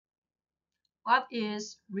What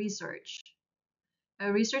is research?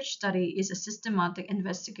 A research study is a systematic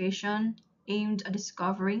investigation aimed at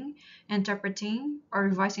discovering, interpreting, or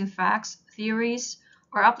revising facts, theories,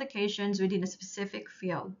 or applications within a specific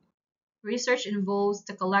field. Research involves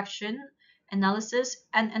the collection, analysis,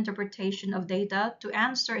 and interpretation of data to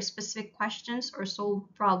answer specific questions or solve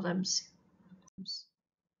problems.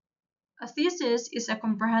 A thesis is a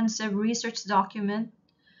comprehensive research document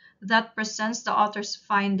that presents the author's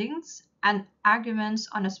findings and arguments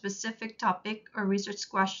on a specific topic or research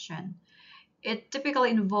question. It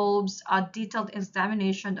typically involves a detailed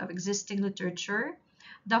examination of existing literature,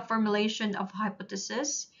 the formulation of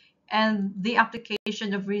hypotheses, and the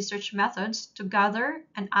application of research methods to gather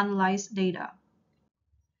and analyze data.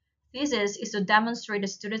 Thesis is to demonstrate a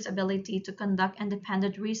student's ability to conduct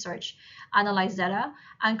independent research, analyze data,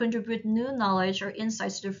 and contribute new knowledge or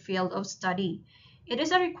insights to the field of study. It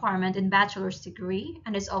is a requirement in bachelor's degree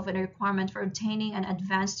and is often a requirement for obtaining an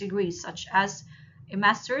advanced degree such as a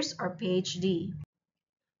master's or PhD.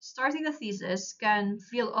 Starting a thesis can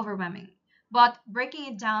feel overwhelming, but breaking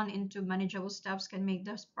it down into manageable steps can make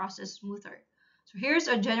this process smoother. So here's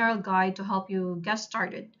a general guide to help you get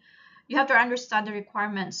started. You have to understand the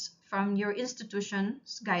requirements from your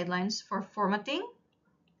institution's guidelines for formatting,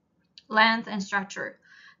 length, and structure.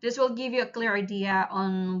 This will give you a clear idea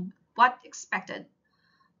on what expected.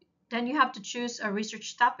 Then you have to choose a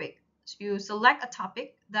research topic. So you select a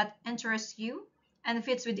topic that interests you and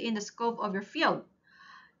fits within the scope of your field.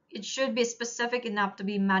 It should be specific enough to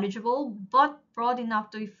be manageable, but broad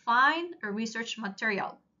enough to define a research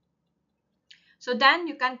material. So then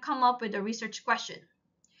you can come up with a research question.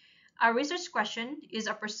 A research question is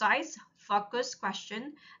a precise, focused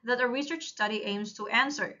question that a research study aims to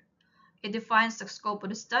answer. It defines the scope of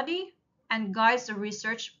the study and guides the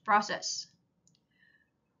research process.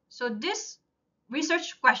 So this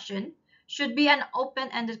research question should be an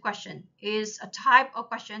open-ended question. It is a type of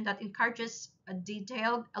question that encourages a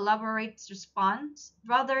detailed, elaborate response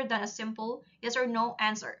rather than a simple yes or no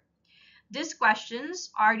answer. These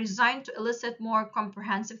questions are designed to elicit more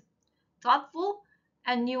comprehensive, thoughtful,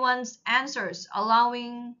 and nuanced answers,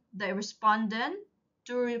 allowing the respondent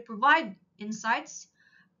to provide insights,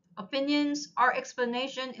 opinions, or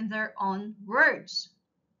explanation in their own words.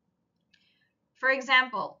 For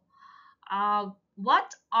example,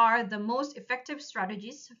 what are the most effective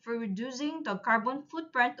strategies for reducing the carbon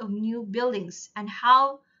footprint of new buildings, and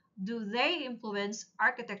how do they influence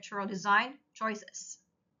architectural design choices?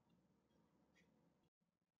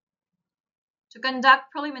 To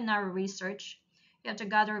conduct preliminary research, you have to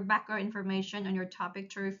gather background information on your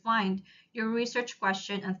topic to refine your research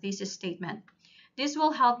question and thesis statement. This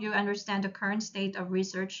will help you understand the current state of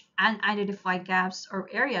research and identify gaps or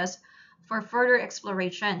areas for further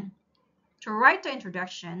exploration. To write the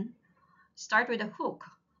introduction, start with a hook.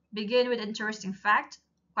 Begin with an interesting fact,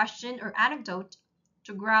 question, or anecdote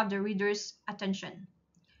to grab the reader's attention.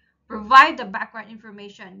 Provide the background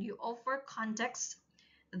information. You offer context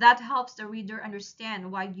that helps the reader understand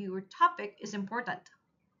why your topic is important.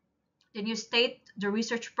 Then you state the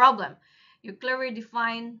research problem. You clearly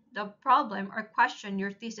define the problem or question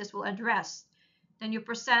your thesis will address. Then you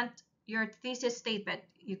present your thesis statement.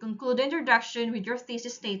 You conclude the introduction with your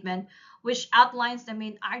thesis statement, which outlines the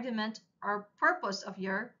main argument or purpose of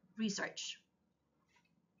your research.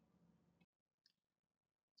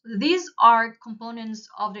 These are components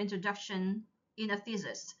of the introduction in a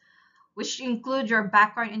thesis, which include your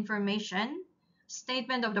background information,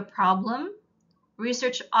 statement of the problem,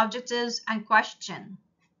 research objectives and question,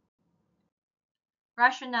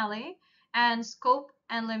 rationale, and scope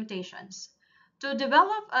and limitations. To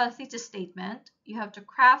develop a thesis statement, you have to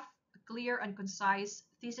craft a clear and concise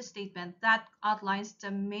thesis statement that outlines the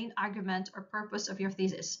main argument or purpose of your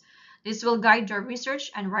thesis. This will guide your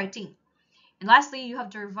research and writing. And lastly, you have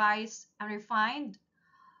to revise and refine.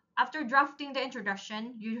 After drafting the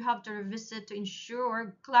introduction, you have to revisit to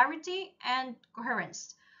ensure clarity and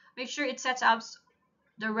coherence. Make sure it sets up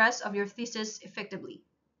the rest of your thesis effectively.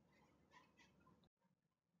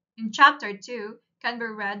 In chapter 2 can be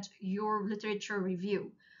read your literature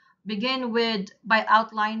review. Begin by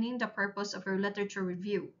outlining the purpose of your literature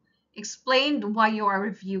review. Explain why you are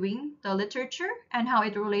reviewing the literature and how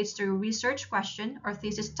it relates to your research question or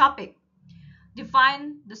thesis topic.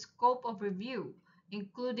 Define the scope of review,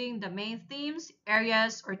 including the main themes,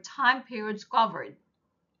 areas, or time periods covered.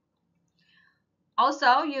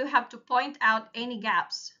 Also, you have to point out any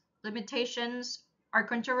gaps, limitations, or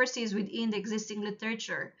controversies within the existing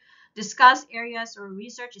literature. Discuss areas where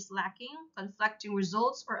research is lacking, conflicting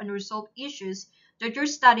results, or unresolved issues that your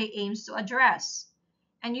study aims to address.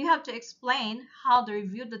 And you have to explain how the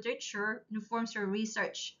reviewed literature informs your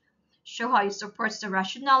research, show how it supports the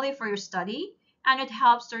rationale for your study, and it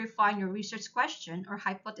helps to refine your research question or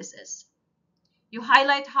hypothesis. You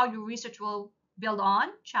highlight how your research will build on,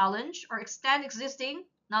 challenge, or extend existing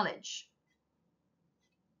knowledge.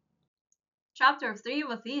 Chapter 3 of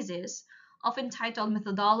a thesis, often titled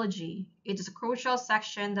Methodology, it is a crucial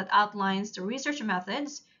section that outlines the research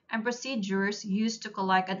methods and procedures used to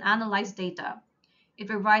collect and analyze data. It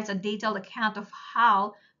provides a detailed account of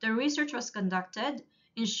how the research was conducted,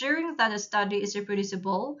 ensuring that the study is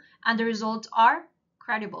reproducible and the results are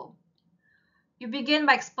credible. You begin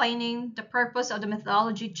by explaining the purpose of the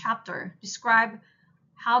methodology chapter. Describe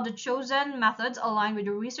how the chosen methods align with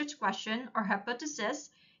your research question or hypothesis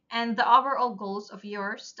and the overall goals of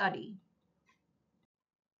your study.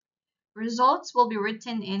 Results will be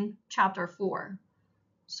written in chapter 4.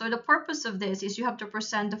 So the purpose of this is you have to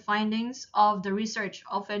present the findings of the research,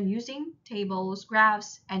 often using tables,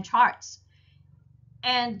 graphs, and charts,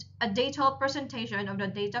 and a detailed presentation of the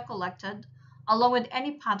data collected, along with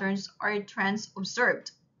any patterns or trends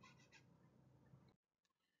observed.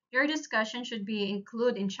 Your discussion should be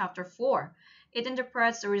included in chapter 4. It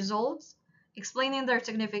interprets the results, explaining their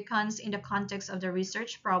significance in the context of the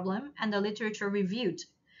research problem and the literature reviewed.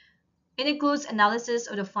 It includes analysis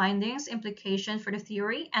of the findings, implications for the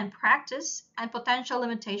theory and practice, and potential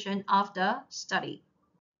limitation of the study.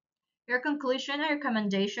 Your conclusion and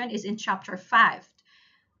recommendation is in chapter 5.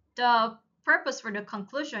 The purpose for the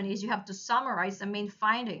conclusion is you have to summarize the main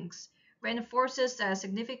findings, reinforces the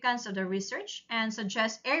significance of the research, and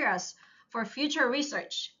suggests areas for future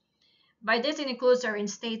research. By this, it includes a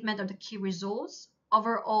restatement of the key results,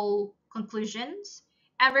 overall conclusions,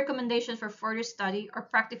 and recommendations for further study or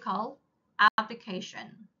practical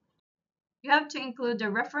application. You have to include the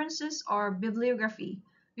references or bibliography.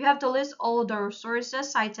 You have to list all the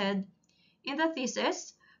sources cited in the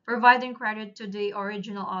thesis, providing credit to the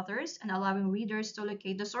original authors and allowing readers to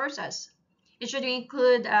locate the sources. It should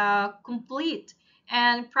include a complete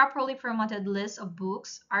and properly formatted list of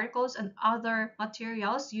books, articles, and other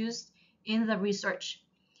materials used in the research.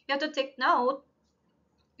 You have to take note,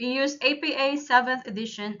 we use APA 7th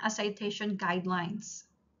edition as citation guidelines.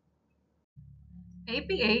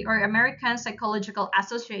 APA, or American Psychological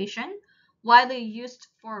Association, widely used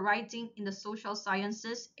for writing in the social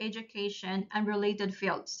sciences, education, and related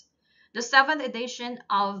fields. The 7th edition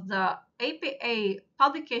of the APA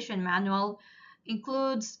Publication Manual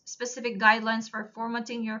includes specific guidelines for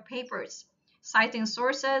formatting your papers, citing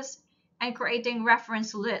sources, and creating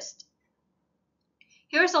reference lists.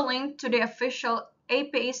 Here's a link to the official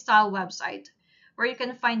APA style website, where you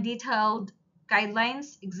can find detailed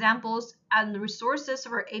guidelines, examples, and resources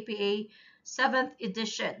for APA 7th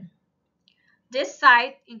edition. This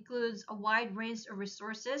site includes a wide range of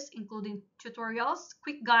resources, including tutorials,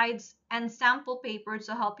 quick guides, and sample papers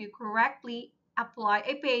to help you correctly apply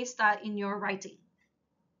APA style in your writing.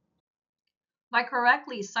 By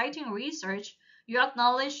correctly citing research, you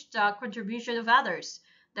acknowledge the contribution of others,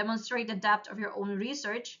 demonstrate the depth of your own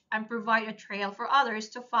research, and provide a trail for others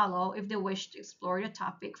to follow if they wish to explore the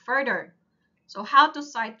topic further. So how to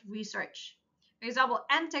cite research. For example,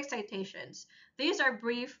 end-text citations. These are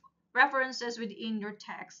brief references within your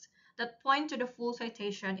text that point to the full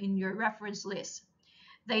citation in your reference list.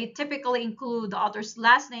 They typically include the author's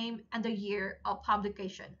last name and the year of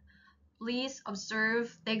publication. Please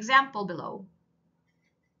observe the example below.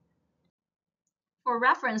 For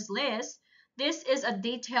reference lists, this is a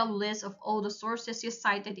detailed list of all the sources you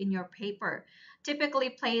cited in your paper,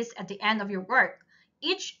 typically placed at the end of your work.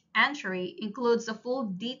 Each entry includes the full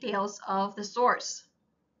details of the source.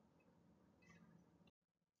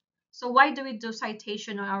 So why do we do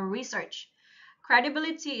citation on our research?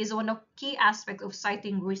 Credibility is one of the key aspects of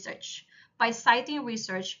citing research. By citing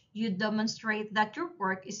research, you demonstrate that your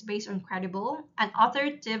work is based on credible and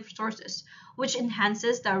authoritative sources, which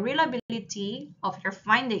enhances the reliability of your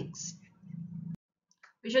findings.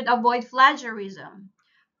 We should avoid plagiarism.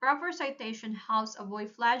 Proper citation helps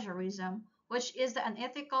avoid plagiarism, which is the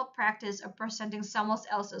unethical practice of presenting someone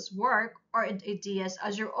else's work or ideas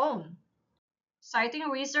as your own. Citing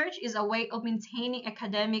research is a way of maintaining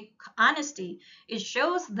academic honesty. It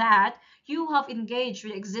shows that you have engaged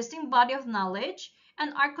with the existing body of knowledge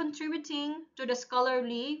and are contributing to the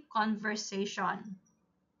scholarly conversation.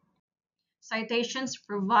 Citations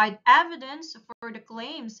provide evidence for the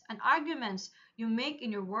claims and arguments you make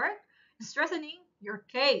in your work, strengthening your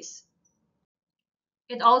case.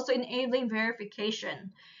 It also enabling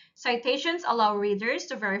verification. Citations allow readers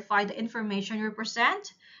to verify the information you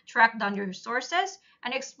present, track down your sources,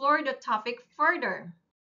 and explore the topic further.